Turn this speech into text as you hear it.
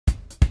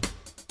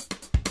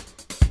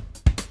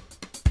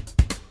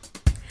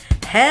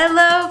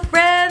Hello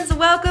friends,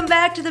 welcome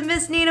back to the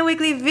Miss Nina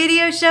Weekly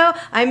Video Show.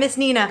 I'm Miss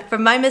Nina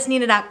from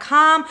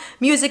mymissnina.com,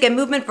 music and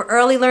movement for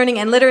early learning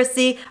and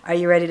literacy. Are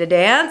you ready to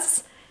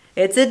dance?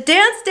 It's a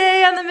dance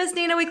day on the Miss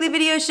Nina Weekly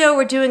Video Show.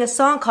 We're doing a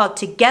song called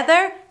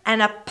Together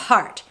and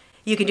Apart.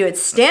 You can do it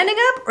standing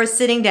up or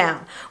sitting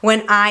down.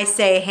 When I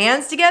say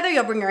hands together,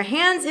 you'll bring your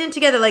hands in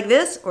together like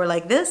this or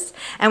like this.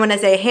 And when I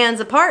say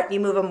hands apart, you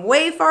move them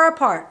way far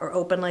apart or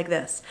open like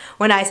this.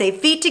 When I say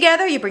feet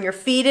together, you bring your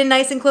feet in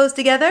nice and close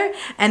together.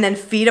 And then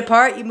feet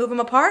apart, you move them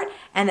apart.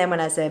 And then when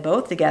I say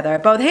both together,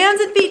 both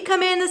hands and feet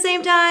come in the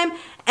same time.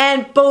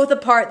 And both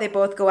apart, they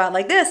both go out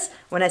like this.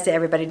 When I say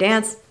everybody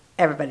dance,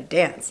 everybody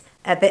dance.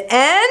 At the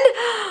end,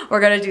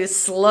 we're gonna do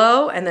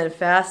slow and then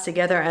fast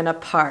together and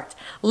apart.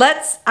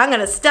 I'm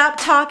gonna stop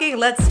talking,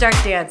 let's start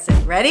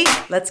dancing. Ready?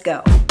 Let's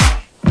go.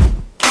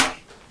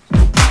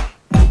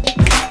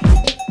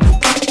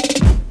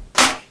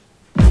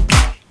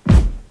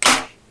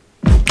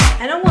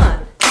 And a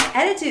one,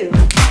 and a two,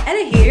 and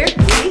a here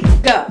we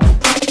go.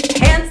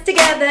 Hands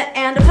together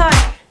and apart,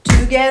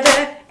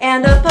 together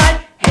and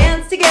apart,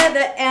 hands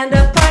together and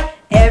apart,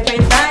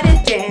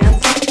 everybody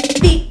dance.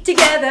 Feet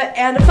together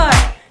and apart,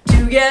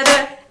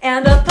 together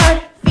and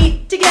apart,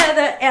 feet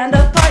together and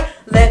apart,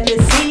 let me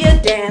see you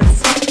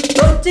dance.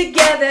 Both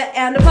together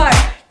and apart,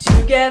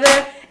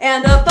 together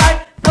and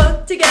apart,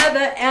 both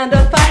together and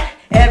apart,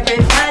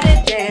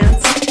 everybody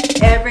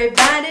dance,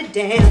 everybody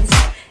dance,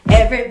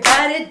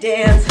 everybody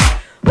dance.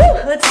 Woo,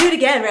 let's do it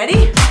again,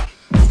 ready?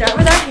 Start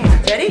with our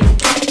hands, ready?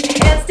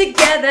 Hands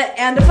together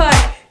and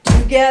apart,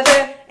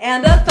 together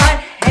and apart,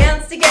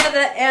 hands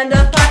together and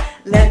apart,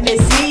 let me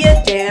see you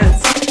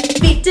dance.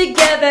 Feet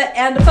together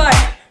and apart,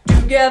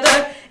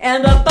 together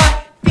and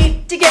apart,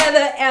 feet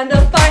together and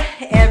apart,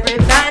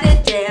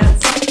 everybody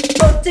dance.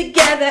 Both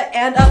together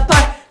and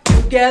apart,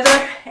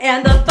 together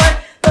and apart,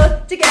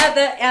 both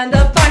together and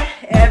apart,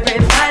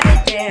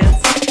 everybody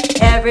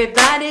dance,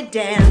 everybody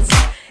dance,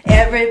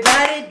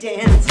 everybody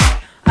dance.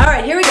 All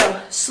right, here we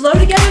go. Slow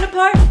together and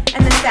apart,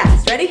 and then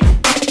fast. Ready?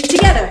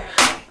 Together,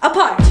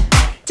 apart,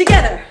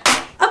 together,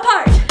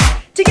 apart,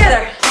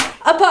 together,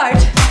 apart,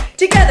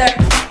 together,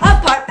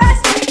 apart,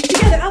 faster,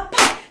 together,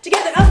 apart,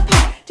 together,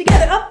 apart,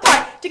 together,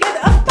 apart, together,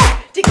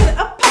 apart, together,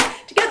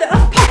 apart, together,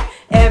 apart.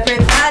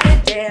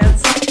 Everybody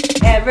dance,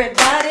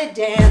 everybody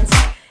dance,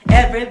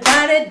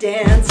 everybody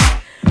dance.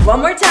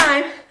 One more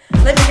time.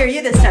 Let me hear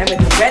you this time with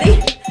me.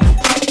 Ready?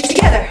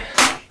 Together,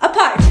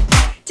 apart,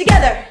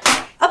 together,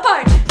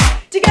 apart,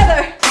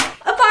 together,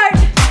 apart,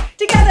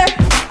 together,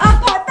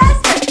 apart,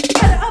 faster,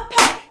 together,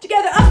 apart,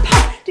 together,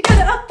 apart,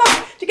 together,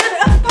 apart, together,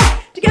 apart,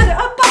 together,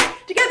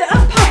 apart, together,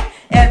 apart.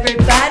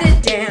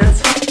 Everybody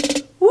dance.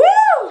 Woo!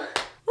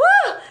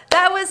 Woo!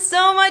 That was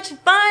so much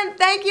fun.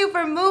 Thank you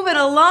for moving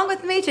along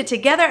with me to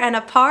Together and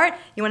Apart.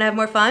 You want to have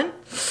more fun?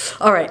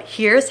 All right,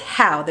 here's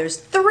how. There's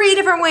 3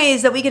 different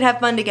ways that we can have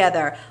fun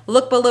together.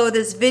 Look below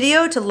this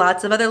video to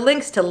lots of other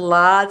links to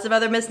lots of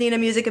other Miss Nina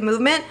music and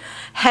movement.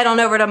 Head on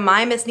over to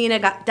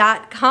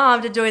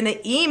mymissnina.com to join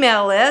the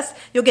email list.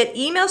 You'll get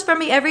emails from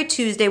me every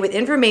Tuesday with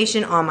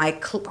information on my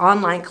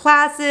online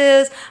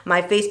classes,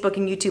 my Facebook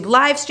and YouTube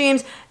live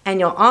streams,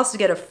 and you'll also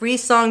get a free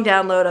song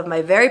download of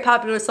my very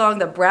popular song,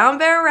 The Brown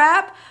Bear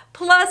Rap,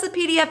 plus a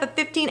PDF of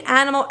 15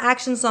 animal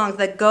action songs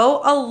that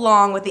go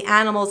along with the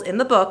animals in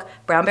the book,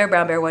 Brown Bear,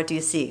 What Do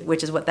You See?,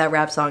 which is what that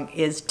rap song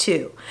is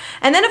too.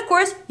 And then of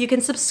course, you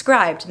can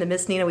subscribe to the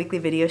Miss Nina Weekly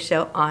Video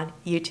Show on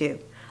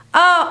YouTube.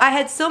 Oh, I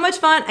had so much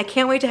fun. I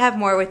can't wait to have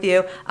more with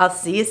you. I'll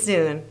see you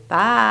soon.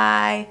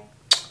 Bye.